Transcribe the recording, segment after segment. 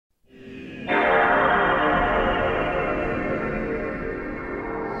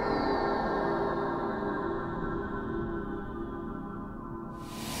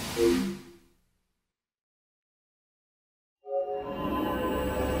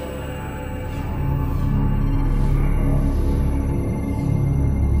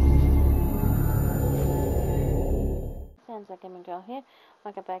doing down here?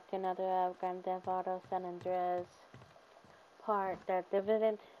 Welcome back to another Grand Theft Auto San Andreas part, the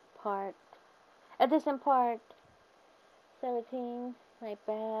dividend part, edition part 17, my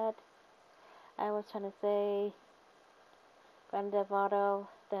bad. I was trying to say Grand Theft Auto,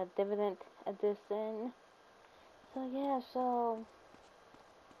 the dividend edition. So yeah,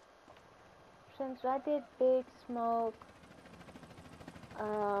 since I did Big Smoke,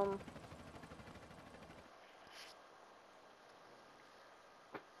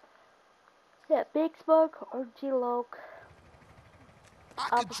 yeah, Big Smoke or G-Loke,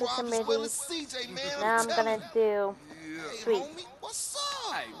 opposite committee. Now I'm gonna do Sweet. Homie, what's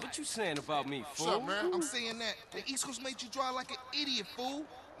up? Hey, what you saying about me, fool? What's up, man? I'm saying that the East Coast made you drive like an idiot, fool.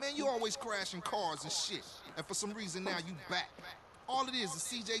 Man, you always crashing cars and shit. And for some reason now you back. All it is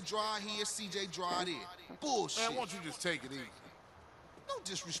CJ drive here, CJ drive there. Bullshit. Man, why don't you just take it easy? No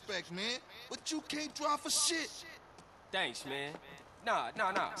disrespect, man, but you can't drive for shit. Thanks, man. Nah.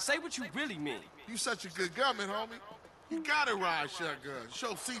 Say what you really mean. You such a good gunman, homie. You gotta ride shotgun.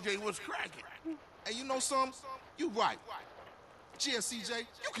 Show CJ what's cracking. Hey, you know something? You right. Yeah, CJ,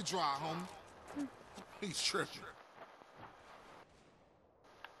 you can drive, homie. He's tripping.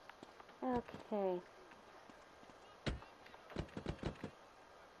 Okay.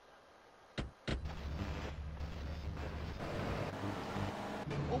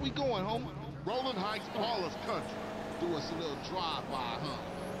 Where we going, homie? Rolling Heights, Paula's country. Do us a little drive-by, huh?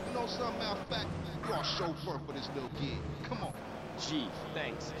 You know something, matter of fact, you're our chauffeur for this little gig. Come on. Chief,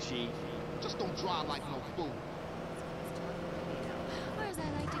 thanks, Chief. Just don't drive like no fool. Or as I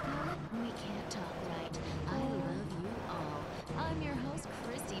like to call it, we can't talk right. I love you all. I'm your host,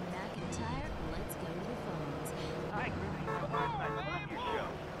 Christy McIntyre. Let's go to the phones. Hi, Christy. I love your show.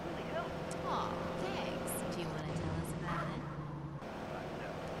 Really helps. Aw, thanks. Do you want to tell us about it?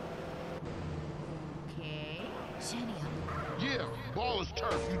 Okay. Jenny up. Yeah, ball is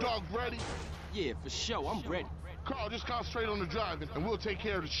turf. You dogs ready? Yeah, for sure, I'm ready. Carl, just concentrate on the driving, and we'll take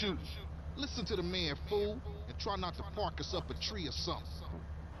care of the shooting. Listen to the man, fool, and try not to park us up a tree or something.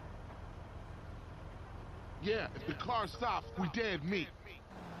 Yeah, if the car stops, we dead meat.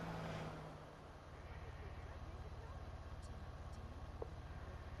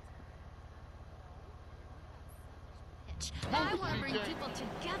 I want to bring people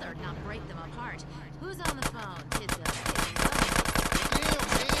together, not break them apart. Who's on the phone? Damn,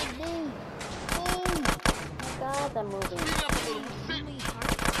 man, move! God, I'm moving. Speed up a little. Sit.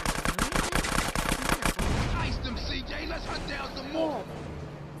 Ice them, CJ. Let's hunt down some more.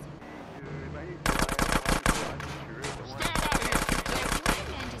 Stand out of here, CJ.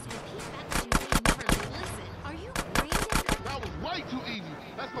 Are you crazy? That was way too easy.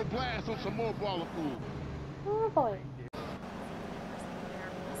 Let's go blast on some more baller food. Oh boy.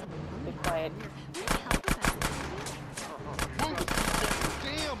 Be quiet. Move.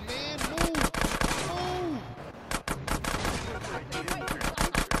 Damn, man, move!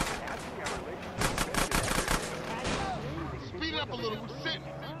 Speed up a little. We're sitting.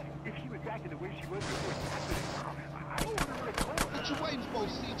 If she was acting the way she was before, I don't want to call. What you waiting for,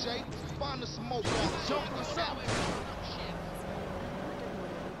 CJ? Find us some more balls.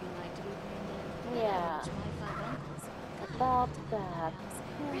 Yeah. About that.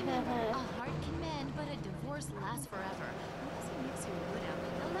 Remember, a heart can mend, but a divorce lasts forever. Unless he makes you a widow.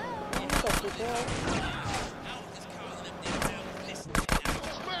 Hello? What you did.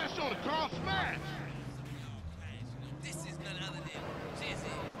 Smash on the car, smash! This is none other than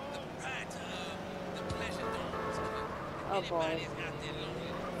Jizzy, the proprietor of the Pleasure Domes Club. Oh boy. Anybody is out there lonely,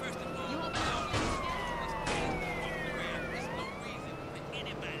 first of all, walking around, there's no reason for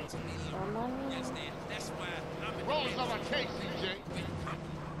anybody to be lonely. You understand? That's why I'm in Rollers on my case, CJ. You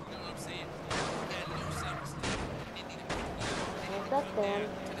know what I'm saying? That little self-esteem. They need to pick you What's up, Dan?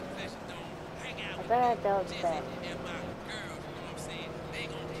 to the Pleasure Dome. Hang out I with bet I don't Jizzy bet. and my girls, you know what I'm saying? They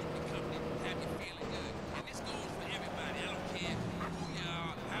gonna keep you company, have you feeling good. And this goes for everybody. I don't care who you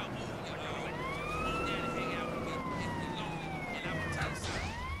are, how old you are. Come on down and hang out with me if you're lonely. And I'm gonna tell you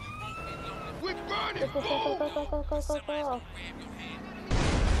something. You won't be lonely. We're burning! Go. Somebody's gonna grab your hand.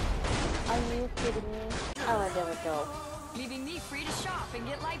 Are you kidding me? Oh, there we go. Leaving me free to shop and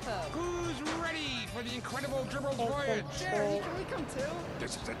get lipo. Who's ready for the incredible dribble It's voyage? a Jerry, trick. can we come too?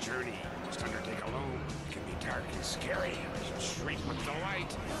 This is a journey you must undertake alone. It can be dark and scary, but straight with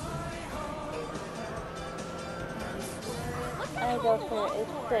delight. I go for it.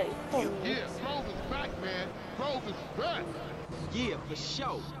 It's safe for me. Yeah, Grove is back, man. Grove is back. Yeah, for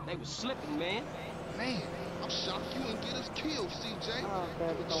sure. They was slipping, man. Man, I'm shocked you didn't get us killed, CJ. Oh, I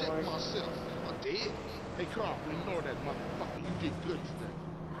good would check lord. myself. I did. Hey, Carl, ignore that motherfucker. You did good today.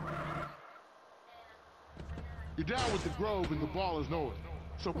 You're down with the Grove and the Ballers know it.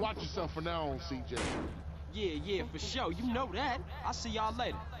 So watch yourself from now on, CJ. Yeah, for sure. You know that. I'll see y'all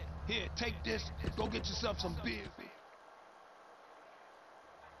later. Here, take this. Go get yourself some beer.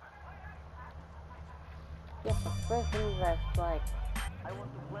 Yes, the first thing that's like. I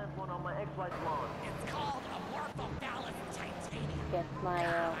want to plant one on my ex-wife's lawn. It's called amorphophallus titanium. Get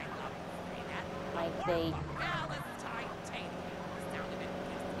my my date. Amorphophallus titanium. The sound of it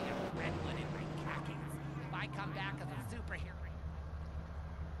gives me a redwood in my khakis. If I come back as a superhero.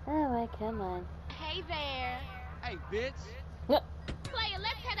 Alright, come on. Hey there. Hey, bitch. Yep. Player,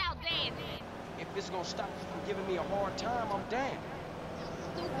 let's head out dancing. If it's gonna stop you from giving me a hard time, I'm down.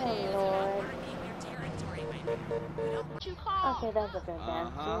 Oh Lord. What you call? Okay, that's a good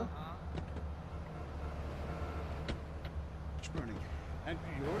dancing. It's burning. And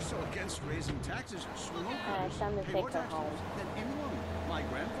you're so against raising taxes, smokers time to pay take more her taxes home. than anyone. My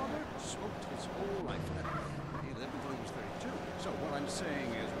grandfather smoked his whole life. He lived until he was 32. So what I'm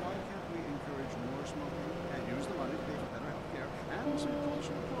saying is, why can't we encourage more smoking and use the money to pay for better health care and some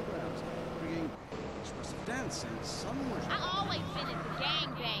cultural programs, bringing expressive dance and some worship? I always been into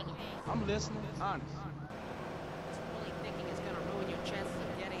gang banging. I'm listening, honest. Really thinking it's gonna ruin your chances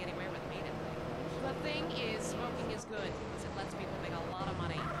of getting anywhere with me today. The thing is, smoking is good because it lets people make a lot of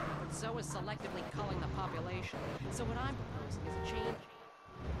money, but so is selectively culling the population. So what I'm proposing is a change.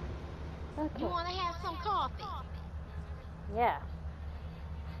 Okay. You want to have some coffee? Yeah.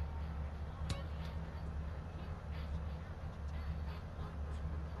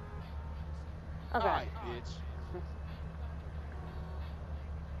 Okay. All right, bitch.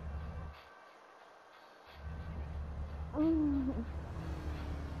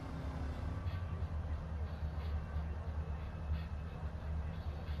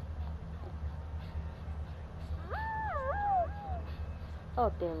 Oh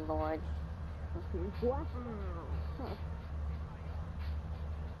dear Lord.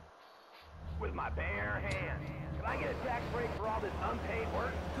 With my bare hands. Can I get a tax break for all this unpaid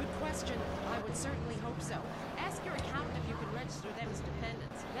work? Good question. I would certainly hope so. Ask your accountant if you can register them as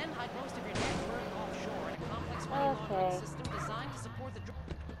dependents. Then hide most of your net worth offshore in a complex money laundering system designed to support the...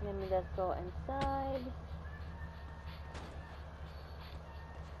 Let me just go inside.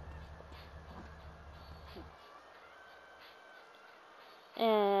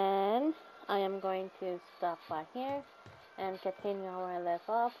 And I am going to stop by here and continue where I left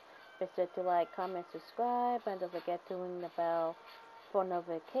off. Be sure to like, comment, subscribe, and don't forget to ring the bell for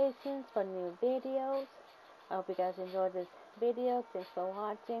notifications for new videos. I hope you guys enjoyed this video. Thanks for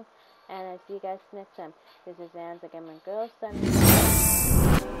watching, and I'll see you guys next time. This is Anne, the Gamer Girl, signing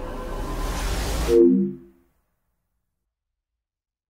off.